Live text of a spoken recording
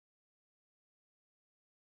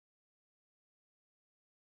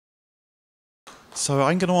So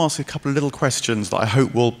I'm going to ask a couple of little questions that I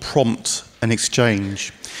hope will prompt an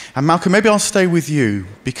exchange. And Malcolm, maybe I'll stay with you,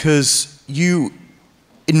 because you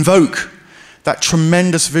invoke that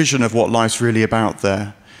tremendous vision of what life's really about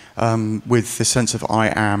there, with the sense of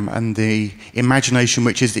I am and the imagination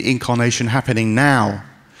which is the incarnation happening now.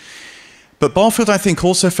 But Barfield, I think,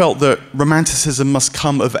 also felt that romanticism must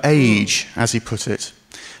come of age, as he put it.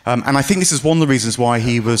 And I think this is one of the reasons why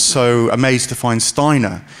he was so amazed to find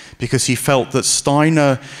Steiner, because he felt that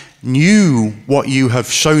Steiner knew what you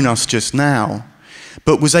have shown us just now,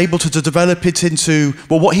 but was able to develop it into,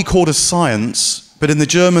 well, what he called a science, but in the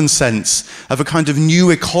German sense of a kind of new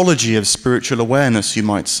ecology of spiritual awareness, you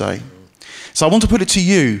might say. So I want to put it to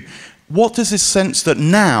you, what does this sense that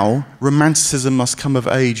now romanticism must come of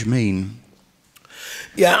age mean?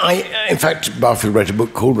 Yeah, in fact, Barfield wrote a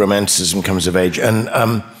book called Romanticism Comes of Age, and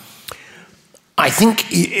I think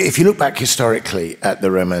if you look back historically at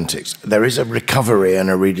the Romantics, there is a recovery and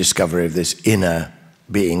a rediscovery of this inner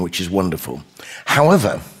being, which is wonderful.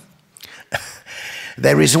 However,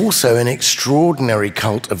 there is also an extraordinary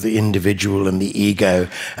cult of the individual and the ego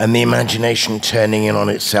and the imagination turning in on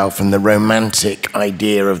itself, and the romantic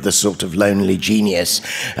idea of the sort of lonely genius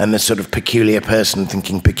and the sort of peculiar person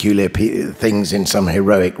thinking peculiar things in some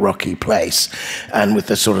heroic rocky place, and with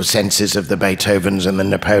the sort of senses of the Beethovens and the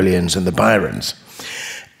Napoleons and the Byrons.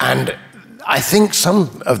 And I think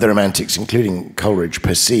some of the Romantics, including Coleridge,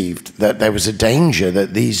 perceived that there was a danger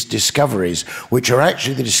that these discoveries, which are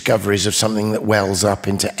actually the discoveries of something that wells up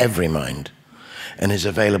into every mind and is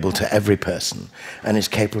available to every person and is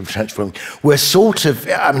capable of transforming, we're sort of,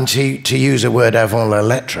 I mean, to use a word avant la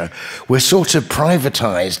lettre, we're sort of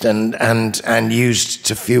privatized and used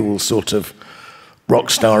to fuel sort of rock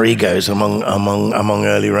star egos among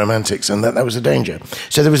early romantics, and that was a danger.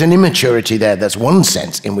 So there was an immaturity there. That's one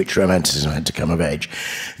sense in which romanticism had to come of age,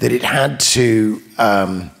 that it had to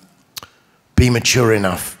be mature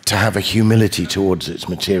enough to have a humility towards its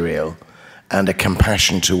material and a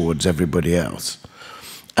compassion towards everybody else.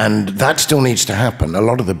 And that still needs to happen. A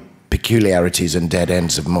lot of the peculiarities and dead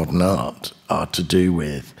ends of modern art are to do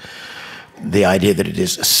with the idea that it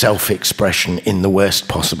is self-expression in the worst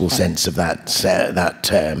possible sense of that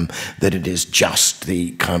term, that it is just the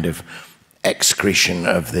kind of excretion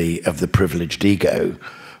of the privileged ego,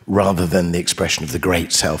 rather than the expression of the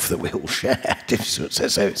great self that we all share. So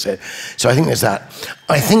I think there's that.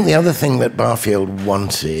 I think the other thing that Barfield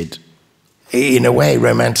wanted, in a way,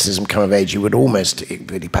 romanticism come of age, he would almost,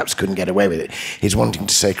 but he perhaps couldn't get away with it, he's wanting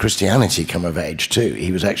to say Christianity come of age too.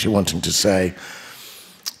 He was actually wanting to say,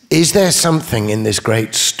 is there something in this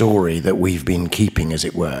great story that we've been keeping, as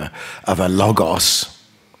it were, of a logos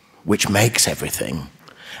which makes everything,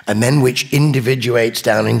 and then which individuates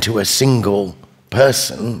down into a single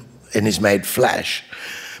person and is made flesh,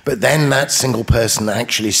 but then that single person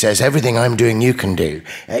actually says, everything I'm doing you can do,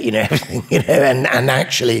 everything, and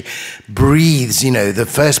actually breathes, the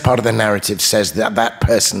first part of the narrative says that that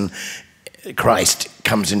person, Christ,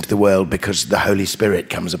 comes into the world because the Holy Spirit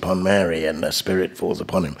comes upon Mary and the Spirit falls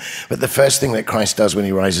upon him. But the first thing that Christ does when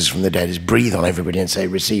he rises from the dead is breathe on everybody and say,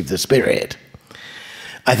 receive the Spirit.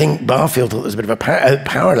 I think Barfield thought there was a bit of a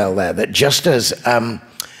parallel there, that just as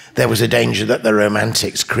there was a danger that the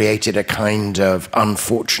Romantics created a kind of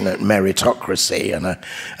unfortunate meritocracy and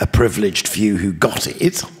a privileged few who got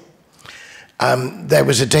it, there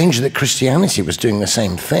was a danger that Christianity was doing the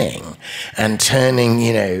same thing and turning,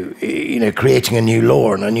 creating a new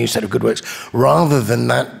law and a new set of good works, rather than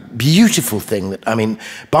that beautiful thing that,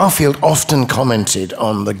 Barfield often commented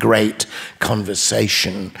on the great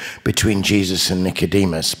conversation between Jesus and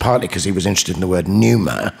Nicodemus, partly because he was interested in the word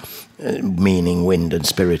pneuma, meaning wind and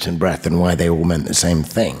spirit and breath, and why they all meant the same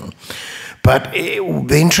thing. But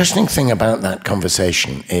the interesting thing about that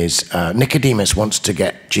conversation is Nicodemus wants to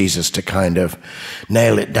get Jesus to kind of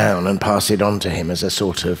nail it down and pass it on to him as a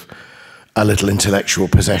sort of a little intellectual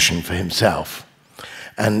possession for himself.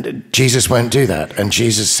 And Jesus won't do that. And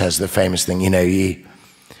Jesus says the famous thing,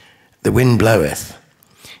 the wind bloweth,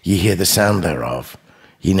 ye hear the sound thereof,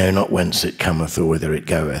 ye know not whence it cometh or whither it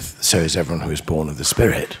goeth, so is everyone who is born of the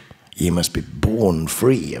Spirit. Ye must be born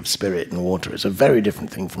free of spirit and water. It's a very different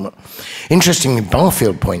thing from what... Interestingly,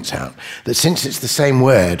 Barfield points out that since it's the same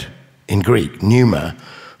word in Greek, pneuma,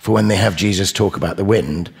 for when they have Jesus talk about the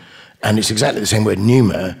wind, and it's exactly the same word,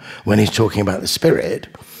 pneuma, when he's talking about the Spirit,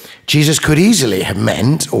 Jesus could easily have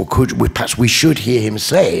meant, or perhaps we should hear him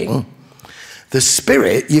saying, the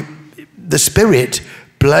Spirit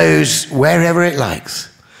blows wherever it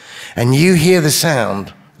likes, and you hear the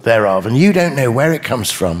sound thereof, and you don't know where it comes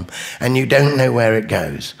from, and you don't know where it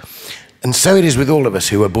goes. And so it is with all of us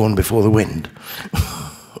who are born before the wind.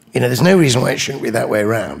 You know, there's no reason why it shouldn't be that way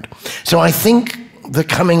around. So I think the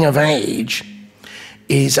coming of age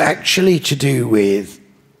is actually to do with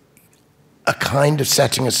a kind of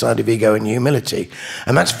setting aside of ego and humility.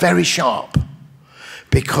 And that's very sharp,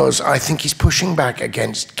 because I think he's pushing back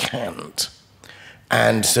against Kant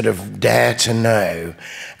and sort of dare to know,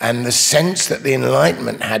 and the sense that the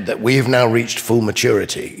Enlightenment had that we have now reached full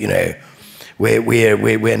maturity, you know,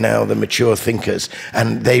 we're now the mature thinkers,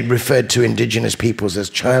 and they referred to indigenous peoples as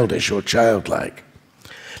childish or childlike.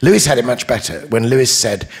 Lewis had it much better when Lewis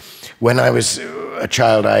said, when I was a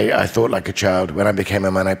child, I thought like a child. When I became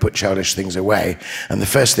a man, I put childish things away. And the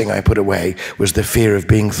first thing I put away was the fear of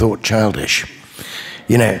being thought childish.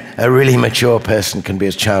 You know, a really mature person can be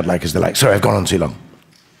as childlike as they like. Sorry, I've gone on too long.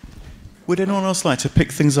 Would anyone else like to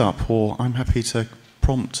pick things up, or I'm happy to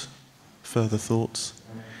prompt further thoughts?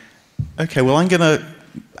 Okay, well, I'm going to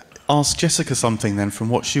ask Jessica something then from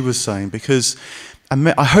what she was saying, because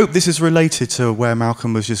I hope this is related to where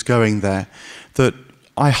Malcolm was just going there, that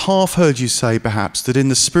I half heard you say, perhaps, that in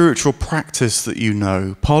the spiritual practice that you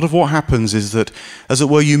know, part of what happens is that, as it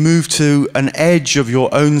were, you move to an edge of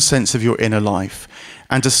your own sense of your inner life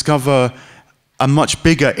and discover a much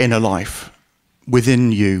bigger inner life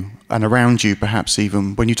within you and around you, perhaps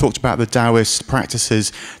even, when you talked about the Taoist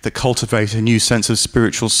practices that cultivate a new sense of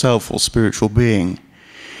spiritual self or spiritual being.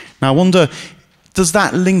 Now, I wonder, does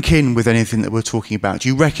that link in with anything that we're talking about? Do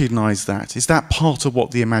you recognize that? Is that part of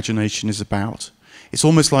what the imagination is about? It's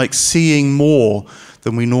almost like seeing more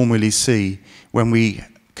than we normally see when we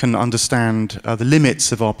can understand the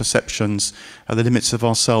limits of our perceptions, the limits of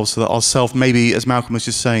ourselves, so that our self, maybe, as Malcolm was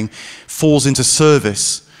just saying, falls into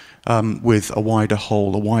service with a wider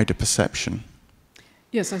whole, a wider perception.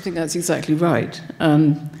 Yes, I think that's exactly right.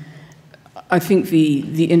 I think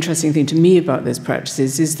the interesting thing to me about those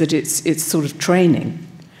practices is that it's sort of training,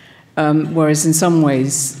 whereas in some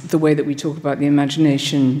ways the way that we talk about the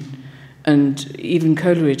imagination, and even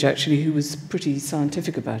Coleridge, actually, who was pretty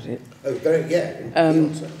scientific about it. Oh, very, yeah.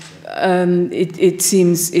 It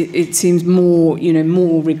seems more, you know,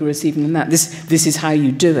 more rigorous even than that. This is how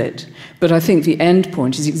you do it. But I think the end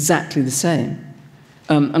point is exactly the same.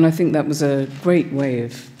 And I think that was a great way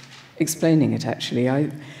of explaining it, actually.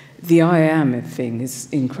 The I am thing is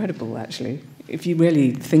incredible, actually. If you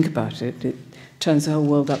really think about it, it turns the whole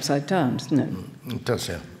world upside down, doesn't it? It does,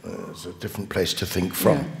 yeah. It's a different place to think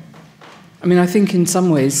from. Yeah. I mean, I think in some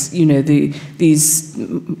ways, you know,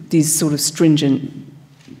 these sort of stringent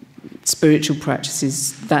spiritual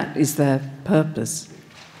practices, that is their purpose,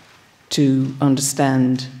 to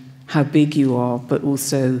understand how big you are, but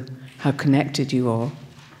also how connected you are,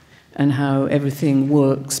 and how everything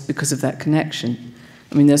works because of that connection.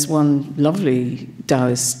 I mean, there's one lovely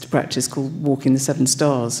Taoist practice called Walking the Seven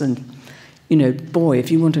Stars, and, you know, boy, if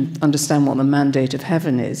you want to understand what the mandate of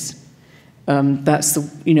heaven is,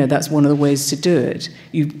 that's one of the ways to do it.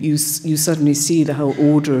 You suddenly see the whole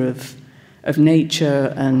order of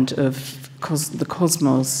nature and of the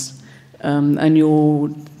cosmos, and your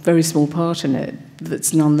very small part in it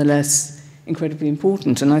that's nonetheless incredibly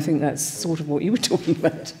important. And I think that's sort of what you were talking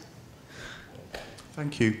about.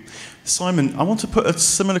 Thank you. Simon, I want to put a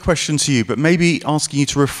similar question to you, but maybe asking you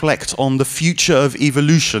to reflect on the future of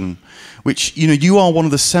evolution, which, you know, you are one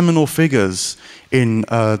of the seminal figures in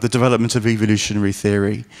the development of evolutionary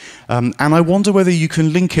theory. And I wonder whether you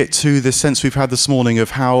can link it to the sense we've had this morning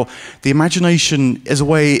of how the imagination, as a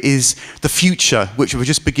way, is the future, which we're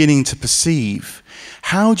just beginning to perceive.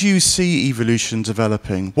 How do you see evolution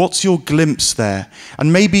developing? What's your glimpse there?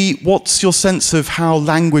 And maybe what's your sense of how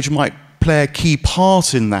language might play a key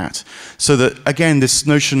part in that, so that, again, this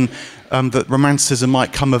notion that romanticism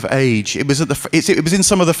might come of age, it was in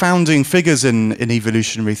some of the founding figures in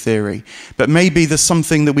evolutionary theory, but maybe there's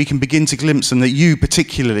something that we can begin to glimpse, and that you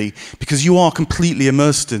particularly, because you are completely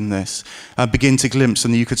immersed in this, begin to glimpse,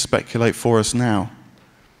 and that you could speculate for us now.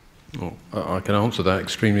 Well, I can answer that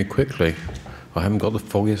extremely quickly. I haven't got the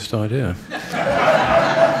foggiest idea.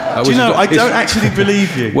 Do you know, I don't actually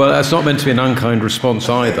believe you. Well, that's not meant to be an unkind response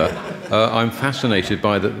either. I'm fascinated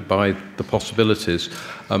by the possibilities.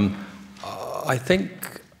 I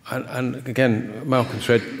think, and again, Malcolm's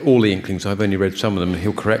read all the Inklings. I've only read some of them, and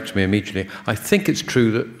he'll correct me immediately. I think it's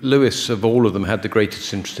true that Lewis, of all of them, had the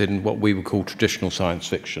greatest interest in what we would call traditional science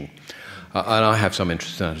fiction. And I have some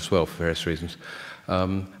interest in that as well, for various reasons.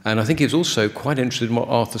 And I think he was also quite interested in what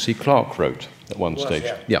Arthur C. Clarke wrote at one stage.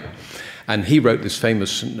 Yeah. And he wrote this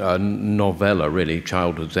famous novella, really,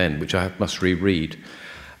 Childhood's End, which I must reread.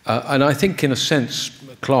 And I think, in a sense,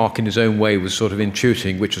 Clarke, in his own way, was sort of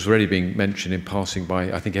intuiting, which was already being mentioned in passing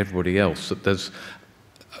by, I think, everybody else, that there's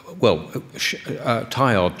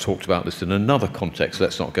Teilhard talked about this in another context.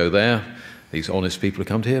 Let's not go there. These honest people who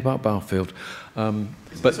come to hear about Barfield. But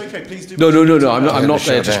it's okay, please do. No. I'm not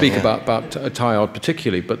there to speak about Teilhard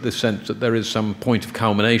particularly, but the sense that there is some point of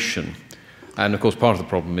culmination. And, of course, part of the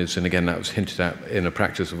problem is, and again, that was hinted at in a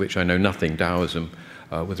practice of which I know nothing, Taoism,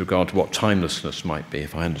 with regard to what timelessness might be,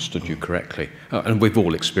 if I understood you correctly. And we've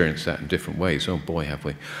all experienced that in different ways. Oh, boy, have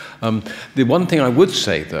we. The one thing I would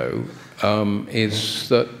say, though, is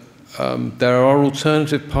that there are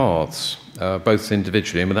alternative paths, both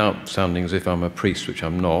individually and without sounding as if I'm a priest, which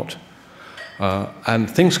I'm not. And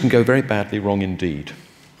things can go very badly wrong indeed,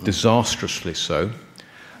 disastrously so.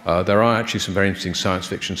 There are actually some very interesting science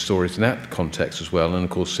fiction stories in that context as well, and of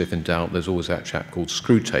course, if in doubt, there's always that chap called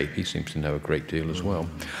Screwtape. He seems to know a great deal as well.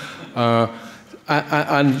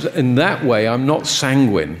 And in that way, I'm not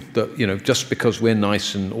sanguine that, just because we're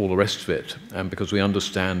nice and all the rest of it, and because we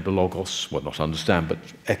understand the logos, well, not understand, but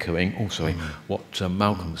echoing, what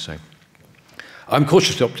Malcolm was saying. I'm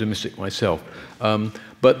cautiously optimistic myself,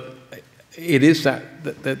 but it is that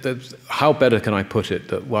how better can I put it,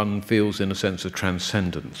 that one feels in a sense of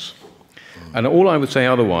transcendence. And all I would say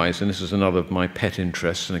otherwise, and this is another of my pet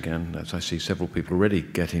interests, and again, as I see several people already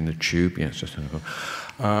getting the tube, yes,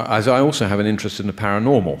 as I also have an interest in the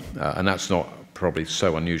paranormal, and that's not probably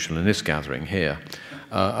so unusual in this gathering here.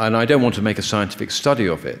 And I don't want to make a scientific study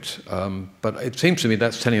of it, but it seems to me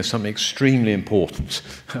that's telling us something extremely important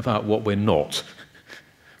about what we're not,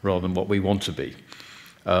 rather than what we want to be.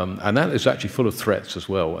 And that is actually full of threats as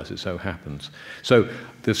well, as it so happens. So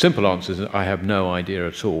the simple answer is that I have no idea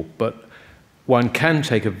at all, but one can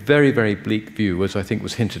take a very, very bleak view, as I think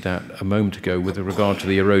was hinted at a moment ago, with regard to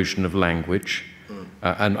the erosion of language.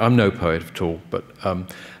 And I'm no poet at all, but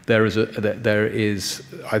there is,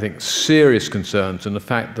 I think, serious concerns, and the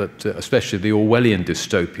fact that especially the Orwellian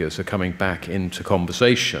dystopias are coming back into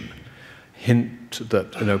conversation hint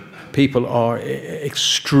that people are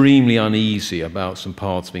extremely uneasy about some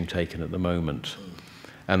paths being taken at the moment,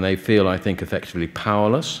 and they feel, I think, effectively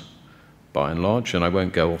powerless, by and large. And I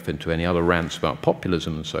won't go off into any other rants about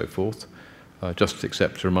populism and so forth, just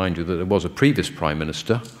except to remind you that there was a previous Prime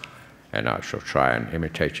Minister, and I shall try and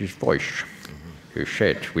imitate his voice, who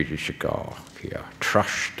said with his cigar here,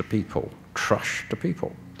 "Trust the people, trust the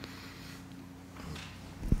people."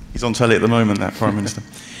 He's on telly at the moment, that Prime Minister.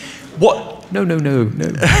 What? No.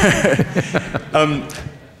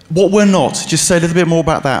 What we're not. Just say a little bit more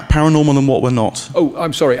about that, paranormal and what we're not. Oh,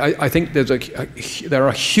 I'm sorry. I think there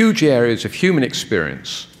are huge areas of human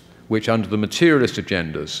experience which, under the materialist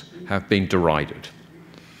agendas, have been derided.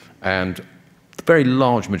 And the very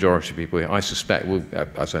large majority of people, I suspect,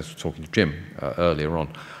 as I was talking to Jim earlier on,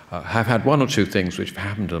 have had one or two things which have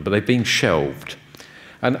happened to them, but they've been shelved.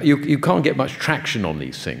 And you can't get much traction on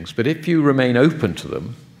these things, but if you remain open to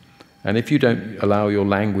them, and if you don't allow your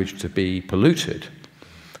language to be polluted,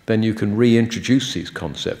 then you can reintroduce these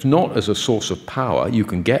concepts, not as a source of power. You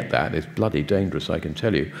can get that. It's bloody dangerous, I can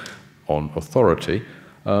tell you, on authority.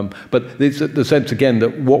 But there's the sense, again,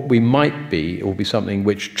 that what we might be will be something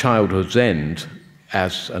which childhood's end,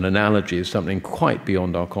 as an analogy, is something quite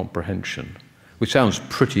beyond our comprehension, which sounds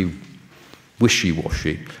pretty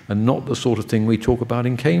wishy-washy, and not the sort of thing we talk about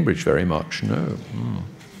in Cambridge very much, no.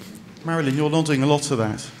 Marilyn, you're nodding a lot to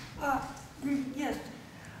that. Yes.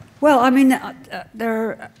 Well, I mean, there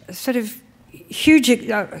are sort of huge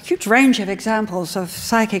range of examples of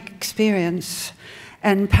psychic experience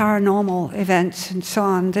and paranormal events and so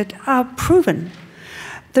on that are proven.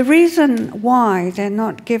 The reason why they're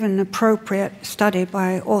not given appropriate study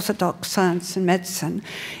by orthodox science and medicine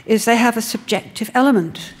is they have a subjective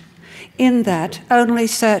element, in that only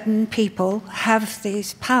certain people have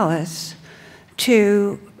these powers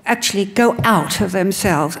to actually go out of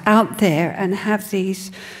themselves, out there, and have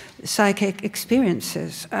these psychic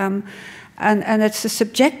experiences. And it's the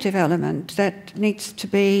subjective element that needs to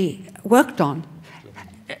be worked on,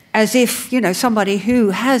 as if, somebody who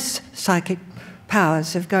has psychic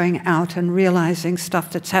powers of going out and realizing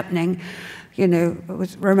stuff that's happening,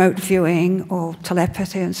 with remote viewing or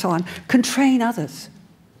telepathy and so on, can train others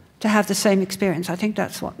to have the same experience. I think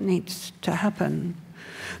that's what needs to happen.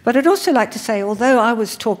 But I'd also like to say, although I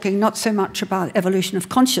was talking not so much about evolution of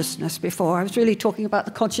consciousness before, I was really talking about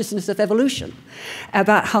the consciousness of evolution,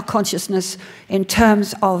 about how consciousness, in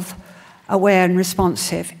terms of aware and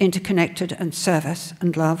responsive, interconnected and service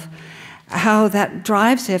and love, how that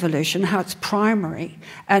drives evolution, how it's primary,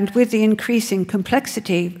 and with the increasing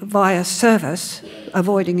complexity via service,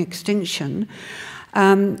 avoiding extinction,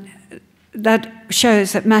 that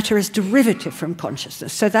shows that matter is derivative from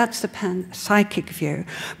consciousness. So that's the panpsychic view.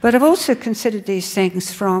 But I've also considered these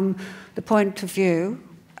things from the point of view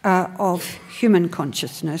of human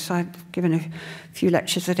consciousness. I've given a few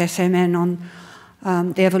lectures at SMN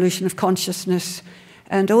on the evolution of consciousness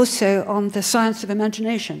and also on the science of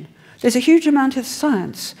imagination. There's a huge amount of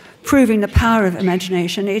science proving the power of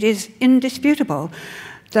imagination. It is indisputable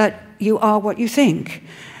that you are what you think,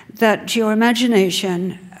 that your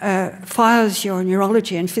imagination fires your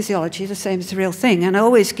neurology and physiology the same as the real thing. And I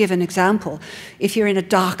always give an example. If you're in a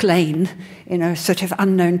dark lane, in a sort of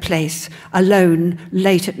unknown place, alone,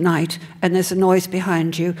 late at night, and there's a noise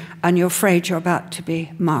behind you, and you're afraid you're about to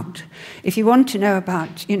be mugged. If you want to know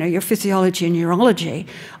about, your physiology and neurology,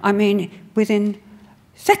 I mean, within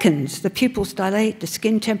seconds, the pupils dilate, the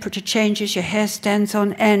skin temperature changes, your hair stands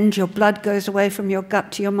on end, your blood goes away from your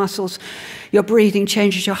gut to your muscles, your breathing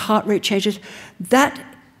changes, your heart rate changes. That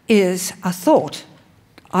is a thought.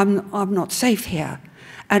 I'm not safe here.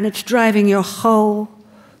 And it's driving your whole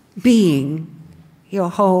being, your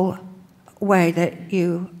whole way that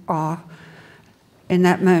you are in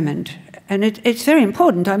that moment. And it's very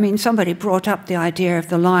important. I mean, somebody brought up the idea of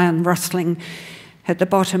the lion rustling at the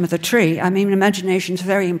bottom of the tree. I mean, imagination is a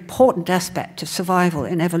very important aspect of survival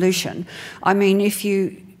in evolution. I mean, if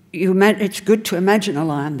it's good to imagine a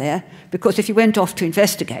lion there, because if you went off to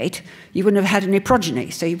investigate, you wouldn't have had any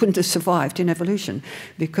progeny, so you wouldn't have survived in evolution.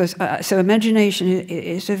 Because so imagination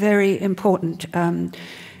is a very important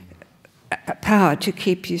power to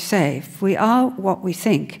keep you safe. We are what we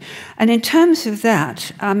think. And in terms of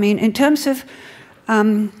that, I mean, in terms of,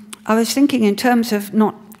 I was thinking in terms of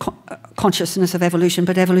not consciousness of evolution,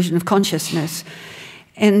 but evolution of consciousness,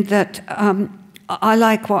 in that I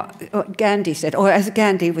like what Gandhi said, or as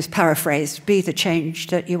Gandhi was paraphrased, be the change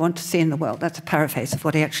that you want to see in the world. That's a paraphrase of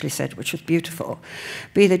what he actually said, which was beautiful.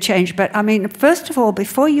 Be the change. But I mean, first of all,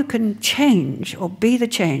 before you can change or be the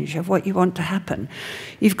change of what you want to happen,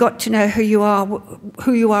 you've got to know who you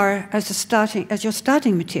are as your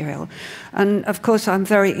starting material. And of course, I'm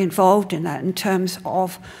very involved in that in terms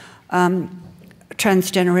of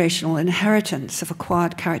transgenerational inheritance of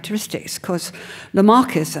acquired characteristics, because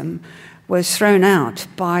Lamarckism was thrown out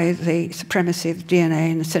by the supremacy of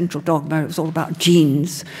DNA and the central dogma. It was all about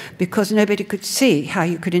genes, because nobody could see how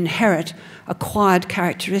you could inherit acquired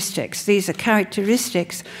characteristics. These are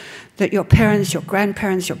characteristics that your parents, your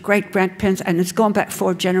grandparents, your great-grandparents, and it's gone back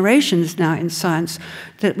 4 generations now in science,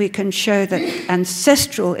 that we can show that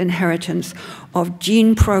ancestral inheritance of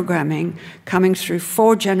gene programming coming through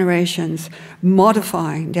 4 generations,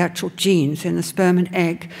 modifying the actual genes in the sperm and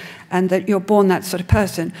egg, and that you're born that sort of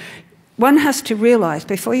person. One has to realize,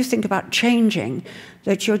 before you think about changing,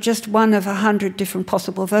 that you're just one of 100 different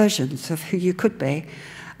possible versions of who you could be.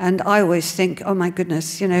 And I always think, oh my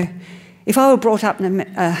goodness, if I were brought up in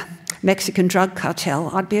a Mexican drug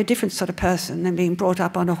cartel, I'd be a different sort of person than being brought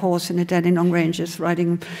up on a horse in the Dandenong Ranges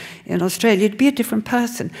riding in Australia. You'd be a different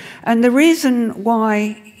person. And the reason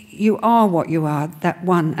why you are what you are, that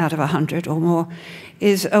 1 out of 100 or more,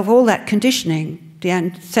 is of all that conditioning, the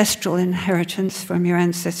ancestral inheritance from your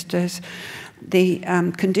ancestors, the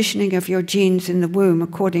conditioning of your genes in the womb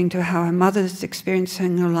according to how a mother's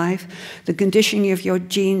experiencing her life, the conditioning of your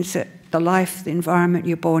genes at the life, the environment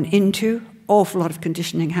you're born into, awful lot of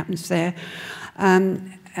conditioning happens there,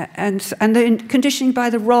 and the conditioning by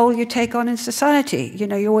the role you take on in society.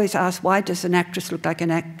 You always ask, why does an actress look like an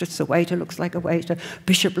actress, a waiter looks like a waiter,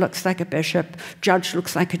 bishop looks like a bishop, judge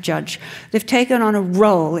looks like a judge. They've taken on a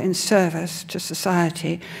role in service to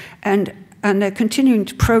society, and they're continuing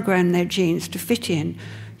to program their genes to fit in,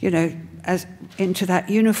 as into that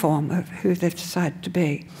uniform of who they've decided to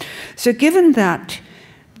be. So given that,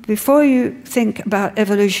 before you think about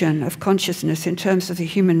evolution of consciousness in terms of the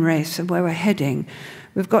human race and where we're heading,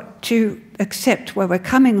 we've got to accept where we're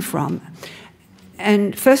coming from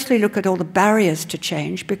and firstly look at all the barriers to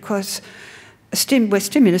change, because we're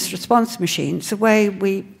stimulus response machines. The way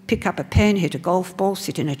we pick up a pen, hit a golf ball,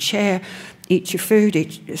 sit in a chair, eat your food,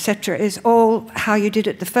 etc., is all how you did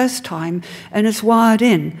it the first time, and it's wired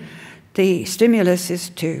in. The stimulus is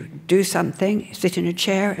to do something, sit in a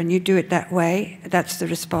chair, and you do it that way. That's the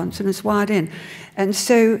response, and it's wired in. And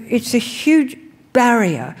so it's a huge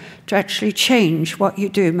barrier to actually change what you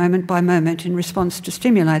do moment by moment in response to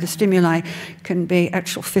stimuli. The stimuli can be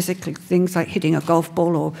actual physical things like hitting a golf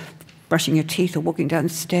ball or brushing your teeth or walking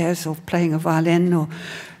downstairs or playing a violin, or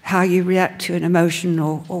how you react to an emotion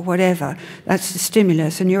or whatever. That's the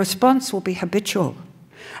stimulus, and your response will be habitual.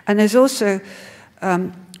 And there's also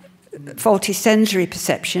faulty sensory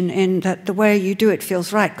perception in that the way you do it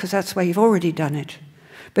feels right because that's where you've already done it.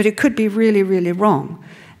 But it could be really, really wrong.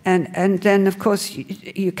 And then, of course,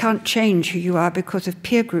 you can't change who you are because of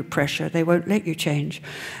peer group pressure. They won't let you change.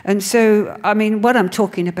 And so, I mean, what I'm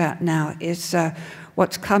talking about now is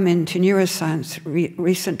what's come into neuroscience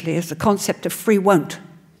recently is the concept of free won't.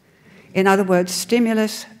 In other words,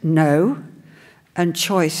 stimulus, no, and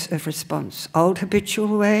choice of response. Old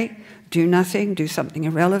habitual way, do nothing, do something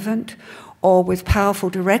irrelevant, or with powerful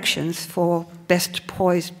directions for best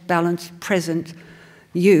poised, balanced, present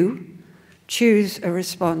you, choose a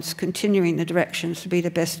response, continuing the directions to be the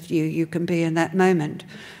best you can be in that moment,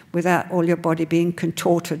 without all your body being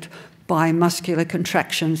contorted by muscular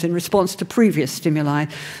contractions in response to previous stimuli.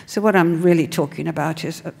 So what I'm really talking about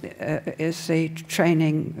is the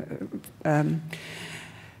training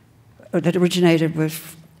that originated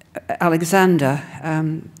with Alexander,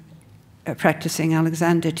 practicing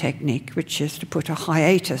Alexander technique, which is to put a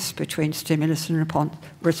hiatus between stimulus and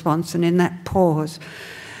response, and in that pause,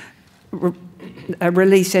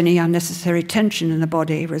 release any unnecessary tension in the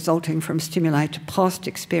body resulting from stimuli to past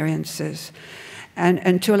experiences,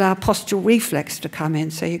 and to allow postural reflex to come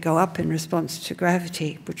in, so you go up in response to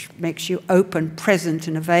gravity, which makes you open, present,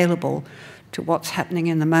 and available to what's happening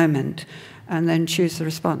in the moment, and then choose the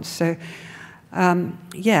response. So,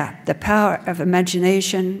 the power of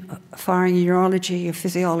imagination, firing your neurology, your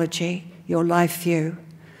physiology, your life view,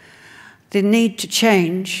 the need to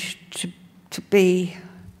change to be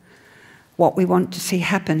what we want to see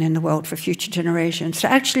happen in the world for future generations,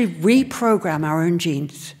 to actually reprogram our own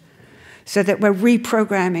genes so that we're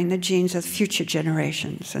reprogramming the genes of future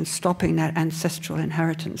generations and stopping that ancestral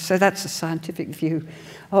inheritance. So that's a scientific view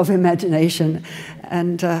of imagination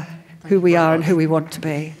and who we are and who we want to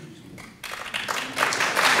be.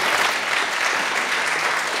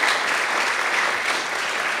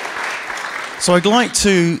 So I'd like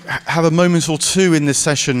to have a moment or two in this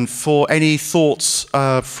session for any thoughts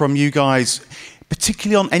from you guys,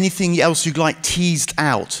 particularly on anything else you'd like teased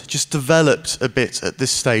out, just developed a bit at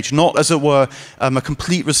this stage. Not, as it were, a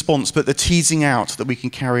complete response, but the teasing out that we can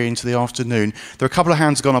carry into the afternoon. There are a couple of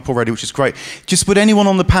hands gone up already, which is great. Just would anyone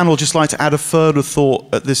on the panel just like to add a further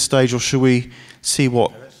thought at this stage, or should we see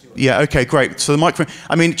what... Yeah, okay, great. So the microphone,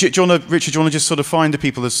 I mean, Richard, do you want to just sort of find the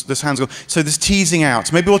people? There's hands gone. So there's teasing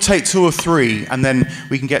out. Maybe we'll take 2 or 3, and then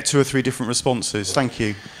we can get 2 or 3 different responses. Thank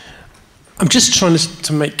you. I'm just trying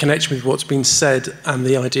to make connection with what's been said and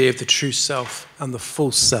the idea of the true self and the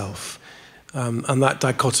false self, and that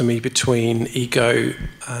dichotomy between ego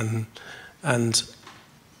and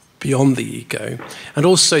beyond the ego. And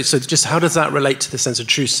also, so just how does that relate to the sense of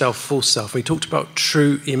true self, false self? We talked about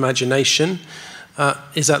true imagination.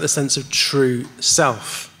 Is that the sense of true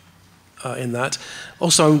self in that?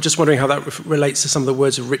 Also, I'm just wondering how that relates to some of the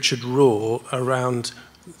words of Richard Rohr around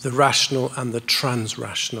the rational and the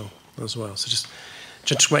trans-rational as well. So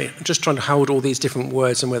just trying to hold all these different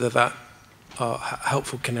words and whether that are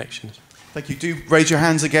helpful connections. Thank you. Do raise your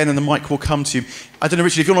hands again and the mic will come to you. I don't know,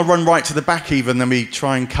 Richard, if you want to run right to the back even, then we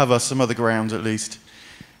try and cover some other ground at least.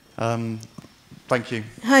 Thank you.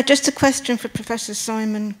 Hi, just a question for Professor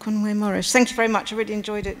Simon Conway Morris. Thank you very much. I really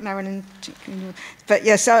enjoyed it, Marilyn. But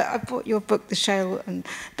yes, I bought your book, The Shale.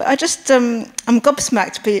 But I just, I'm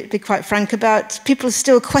gobsmacked, to be quite frank, about people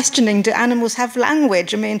still questioning, do animals have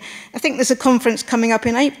language? I mean, I think there's a conference coming up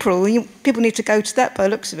in April. People need to go to that by the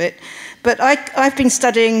looks of it. But I've been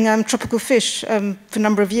studying tropical fish for a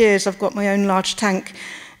number of years. I've got my own large tank.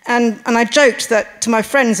 And I joked that to my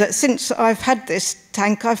friends that since I've had this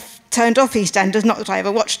tank, I've turned off EastEnders, not that I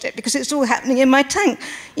ever watched it, because it's all happening in my tank.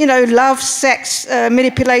 You know, love, sex,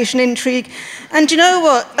 manipulation, intrigue. And you know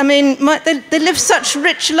what? I mean, they live such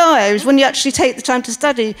rich lives when you actually take the time to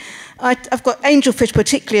study. I've got angelfish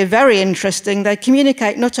particularly, are very interesting. They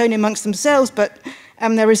communicate not only amongst themselves, but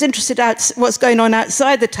they're as interested in what's going on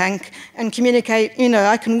outside the tank and communicate. You know,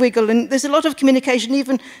 I can wiggle, and there's a lot of communication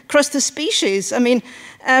even across the species. I mean,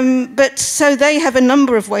 but so they have a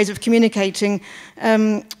number of ways of communicating.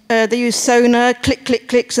 They use sonar, click, click,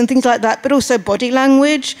 clicks, and things like that, but also body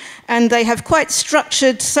language, and they have quite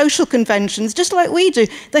structured social conventions, just like we do.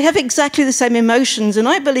 They have exactly the same emotions, and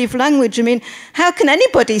I believe language, I mean, how can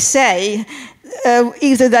anybody say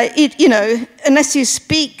either they, you know, unless you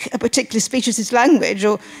speak a particular species' language,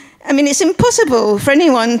 or, I mean, it's impossible for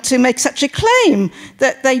anyone to make such a claim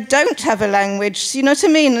that they don't have a language, you know what I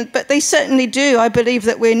mean? But they certainly do. I believe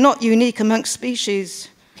that we're not unique amongst species.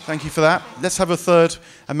 Thank you for that. Let's have a third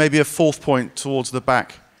and maybe a fourth point towards the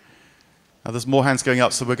back. There's more hands going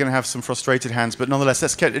up, so we're going to have some frustrated hands, but nonetheless,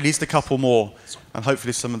 let's get at least a couple more, and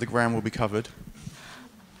hopefully some of the ground will be covered.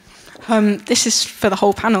 This is for the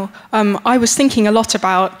whole panel. I was thinking a lot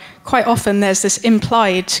about, quite often there's this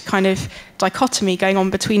implied kind of dichotomy going on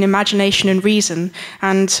between imagination and reason,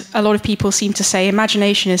 and a lot of people seem to say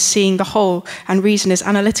imagination is seeing the whole and reason is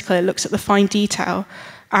analytical, it looks at the fine detail.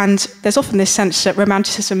 And there's often this sense that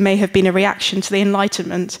Romanticism may have been a reaction to the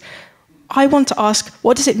Enlightenment. I want to ask,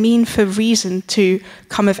 what does it mean for reason to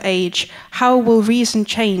come of age? How will reason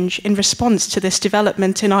change in response to this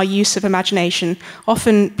development in our use of imagination?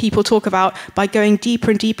 Often people talk about, by going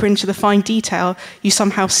deeper and deeper into the fine detail, you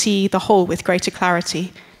somehow see the whole with greater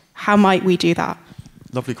clarity. How might we do that?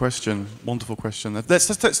 Lovely question. Wonderful question. Let's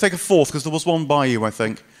take a fourth, because there was one by you, I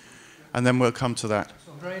think, and then we'll come to that.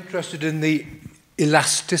 I'm very interested in the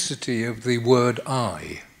elasticity of the word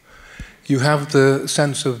I. You have the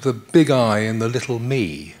sense of the big I and the little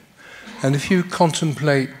me. And if you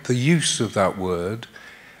contemplate the use of that word,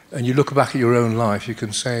 and you look back at your own life, you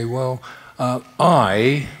can say, well,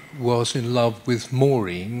 I was in love with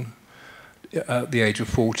Maureen at the age of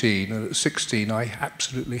 14, and at 16, I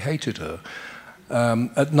absolutely hated her.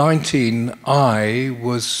 At 19, I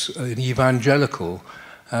was an evangelical,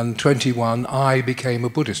 and 21, I became a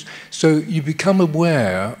Buddhist. So you become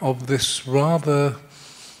aware of this rather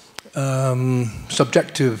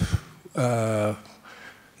subjective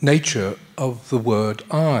nature of the word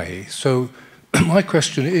I. So my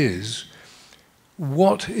question is,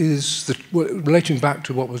 what is the, relating back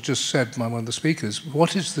to what was just said by one of the speakers,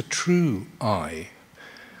 what is the true I,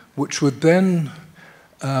 which would then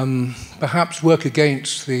perhaps work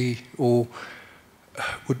against the, or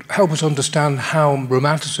would help us understand how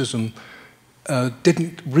Romanticism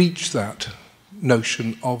didn't reach that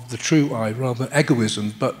notion of the true I, rather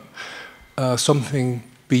egoism, but something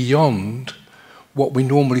beyond what we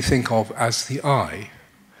normally think of as the I.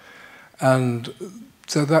 And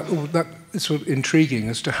so that is sort of intriguing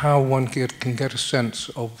as to how one can get a sense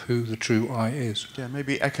of who the true I is. Yeah,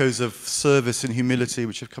 maybe echoes of service and humility,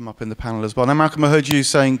 which have come up in the panel as well. Now, Malcolm, I heard you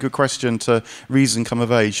saying, good question, to reason come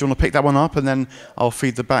of age. Do you want to pick that one up, and then I'll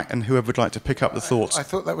feed the back, and whoever would like to pick up the thoughts. I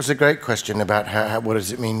thought that was a great question about what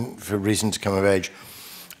does it mean for reason to come of age.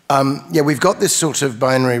 Yeah, we've got this sort of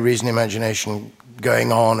binary reason imagination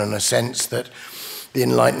going on, in a sense that the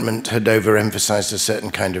Enlightenment had overemphasized a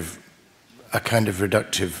certain kind of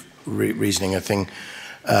reductive reasoning, a thing,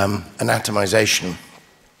 anatomization.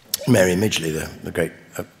 Mary Midgley, the great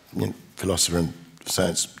philosopher and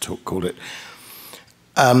science called it.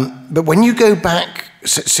 But when you go back,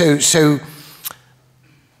 so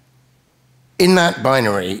in that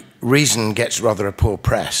binary, reason gets rather a poor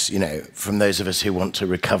press, you know, from those of us who want to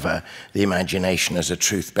recover the imagination as a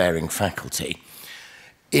truth-bearing faculty.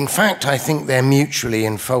 In fact, I think they're mutually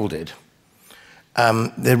enfolded.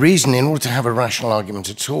 The reason, in order to have a rational argument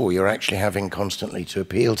at all, you're actually having constantly to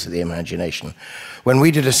appeal to the imagination. When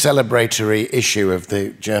we did a celebratory issue of the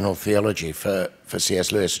journal Theology for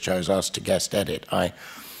C.S. Lewis, which I was asked to guest edit,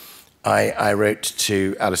 I wrote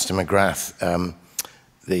to Alistair McGrath,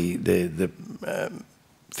 the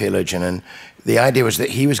theologian, and the idea was that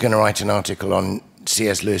he was going to write an article on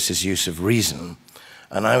C.S. Lewis's use of reason,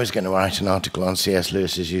 and I was going to write an article on C.S.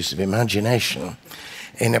 Lewis's use of imagination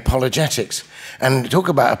in apologetics. And talk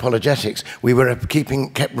about apologetics, we were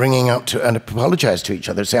kept bringing up to and apologize to each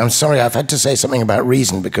other, say, I'm sorry, I've had to say something about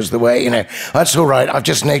reason, because the way, you know, that's all right, I've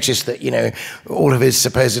just noticed that, you know, all of his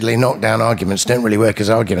supposedly knockdown arguments don't really work as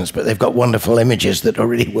arguments, but they've got wonderful images that are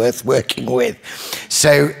really worth working with.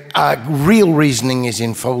 So real reasoning is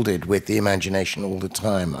enfolded with the imagination all the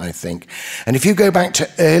time, I think. And if you go back to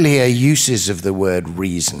earlier uses of the word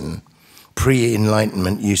reason,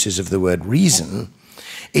 pre-Enlightenment uses of the word reason,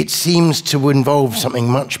 it seems to involve something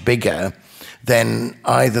much bigger than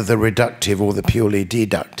either the reductive or the purely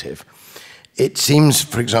deductive. It seems,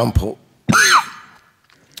 for example,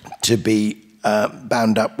 to be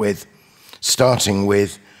bound up with starting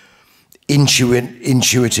with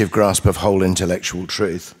intuitive grasp of whole intellectual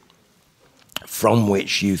truth, from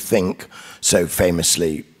which you think, so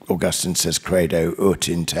famously, Augustine says, credo ut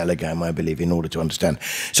intelligam, I believe, in order to understand.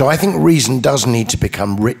 So I think reason does need to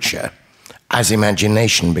become richer as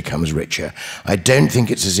imagination becomes richer. I don't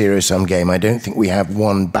think it's a zero-sum game. I don't think we have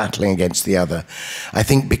one battling against the other. I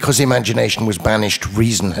think because imagination was banished,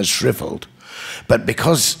 reason has shriveled. But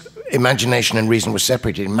because imagination and reason were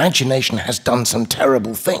separated, imagination has done some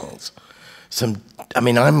terrible things. I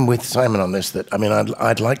mean, I'm with Simon on this, that, I mean,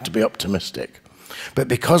 I'd like to be optimistic. But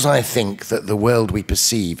because I think that the world we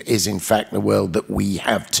perceive is in fact the world that we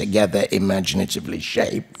have together imaginatively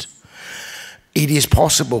shaped, it is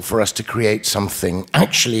possible for us to create something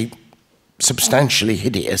actually substantially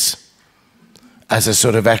hideous as a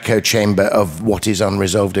sort of echo chamber of what is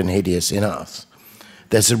unresolved and hideous in us.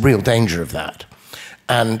 There's a real danger of that.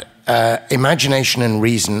 And imagination and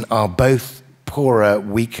reason are both poorer,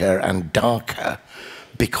 weaker, and darker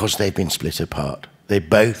because they've been split apart. They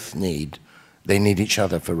both need each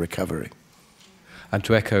other for recovery. And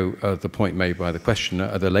to echo the point made by the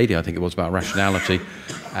questioner, the lady, I think it was, about rationality,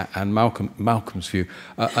 and Malcolm's view,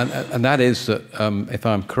 and that is that, if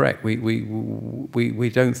I'm correct, we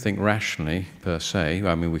don't think rationally per se.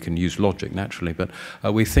 I mean, we can use logic naturally, but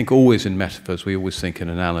we think always in metaphors. We always think in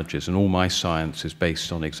analogies, and all my science is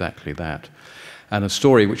based on exactly that. And a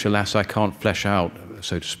story which, alas, I can't flesh out,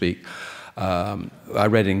 so to speak. I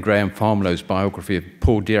read in Graham Farmlow's biography of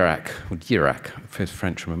Paul Dirac, or Dirac, if he's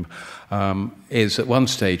French, remember, is at one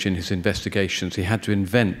stage in his investigations he had to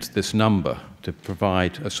invent this number to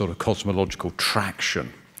provide a sort of cosmological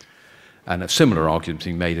traction. And a similar argument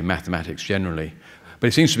being made in mathematics generally. But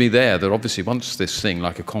it seems to be there that obviously once this thing,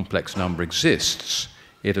 like a complex number, exists,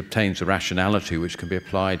 it obtains a rationality which can be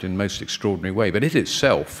applied in the most extraordinary way. But it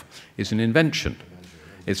itself is an invention.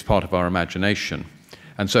 It's part of our imagination.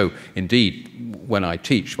 And so, indeed, when I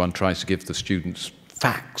teach, one tries to give the students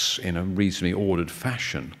facts in a reasonably ordered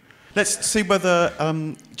fashion. Let's see whether,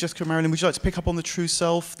 Jessica and Marilyn, would you like to pick up on the true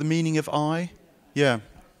self, the meaning of I? Yeah.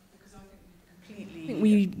 I think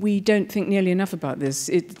we don't think nearly enough about this.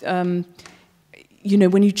 You know,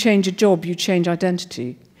 when you change a job, you change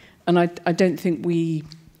identity. And I don't think we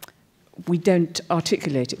don't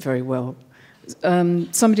articulate it very well.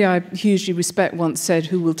 Somebody I hugely respect once said,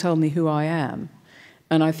 "Who will tell me who I am?"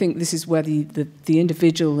 And I think this is where the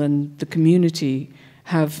individual and the community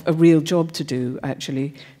have a real job to do,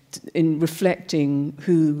 actually, in reflecting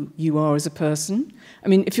who you are as a person. I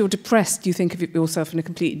mean, if you're depressed, you think of yourself in a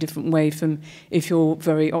completely different way from if you're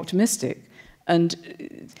very optimistic. And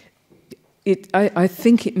I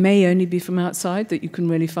think it may only be from outside that you can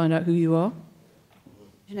really find out who you are.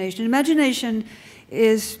 Imagination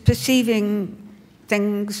is perceiving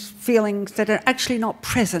things, feelings that are actually not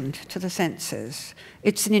present to the senses.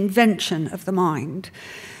 It's an invention of the mind.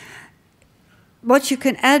 What you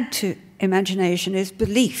can add to imagination is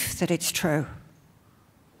belief that it's true.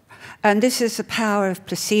 And this is the power of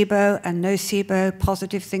placebo and nocebo,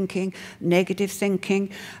 positive thinking, negative thinking,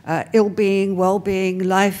 ill-being, well-being,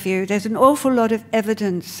 life view. There's an awful lot of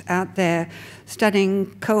evidence out there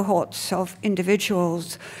studying cohorts of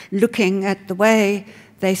individuals, looking at the way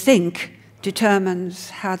they think determines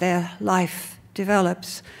how their life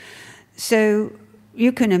develops. So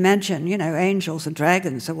you can imagine, you know, angels and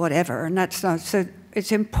dragons or whatever, and that's not, so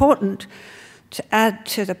it's important to add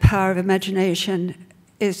to the power of imagination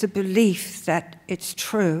is the belief that it's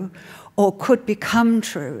true or could become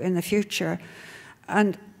true in the future.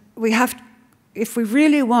 And we have, if we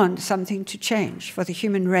really want something to change for the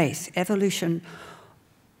human race, evolution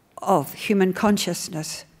of human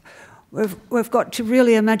consciousness, we've got to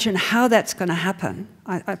really imagine how that's going to happen.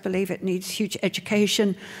 I believe it needs huge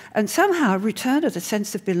education and somehow a return to the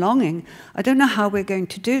sense of belonging. I don't know how we're going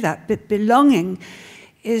to do that, but belonging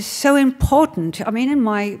is so important. I mean, in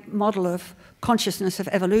my model of consciousness of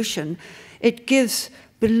evolution, it gives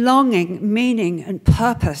belonging, meaning, and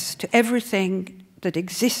purpose to everything that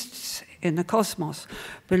exists in the cosmos.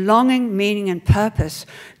 Belonging, meaning, and purpose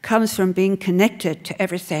comes from being connected to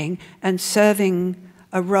everything and serving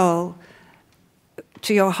a role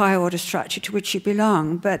to your higher order structure to which you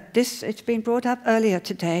belong. But this, it's been brought up earlier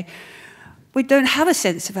today, we don't have a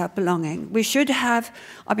sense of our belonging. We should have,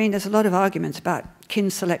 I mean, there's a lot of arguments about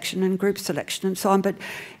kin selection and group selection and so on, but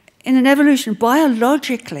in an evolution,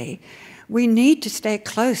 biologically, we need to stay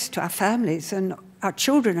close to our families, and our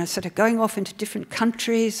children are sort of going off into different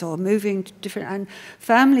countries or moving to different, and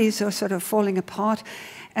families are sort of falling apart.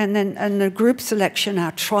 And then the group selection,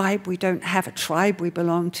 our tribe, we don't have a tribe we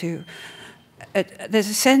belong to. There's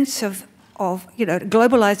a sense of, you know,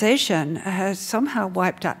 globalization has somehow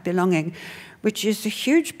wiped out belonging, which is a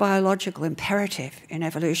huge biological imperative in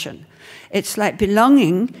evolution. It's like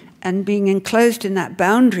belonging and being enclosed in that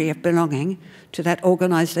boundary of belonging to that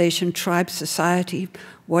organization, tribe, society,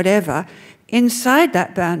 whatever. Inside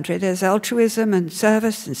that boundary, there's altruism and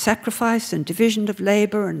service and sacrifice and division of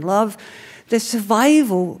labor and love. There's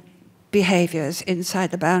survival behaviors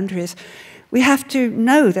inside the boundaries. We have to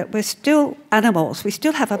know that we're still animals. We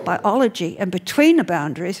still have a biology, and between the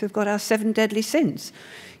boundaries, we've got our 7 deadly sins.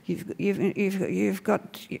 You've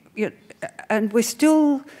got, and we're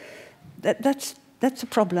still. That's a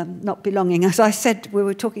problem, not belonging. As I said, we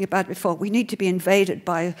were talking about before, we need to be invaded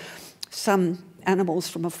by some animals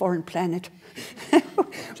from a foreign planet. I'll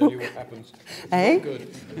tell you what happens. Eh?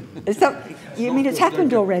 Good. Is that, you mean it's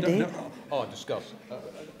happened already? No. Oh, discuss.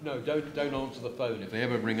 No, don't answer the phone. If they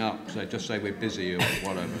ever ring up, just say we're busy or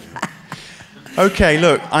whatever. Okay,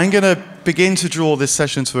 look, I'm going to begin to draw this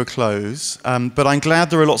session to a close, but I'm glad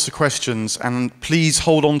there are lots of questions, and please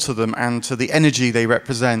hold on to them and to the energy they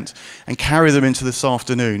represent and carry them into this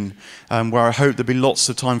afternoon, where I hope there'll be lots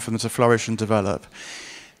of time for them to flourish and develop.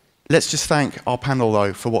 Let's just thank our panel,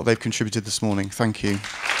 though, for what they've contributed this morning. Thank you.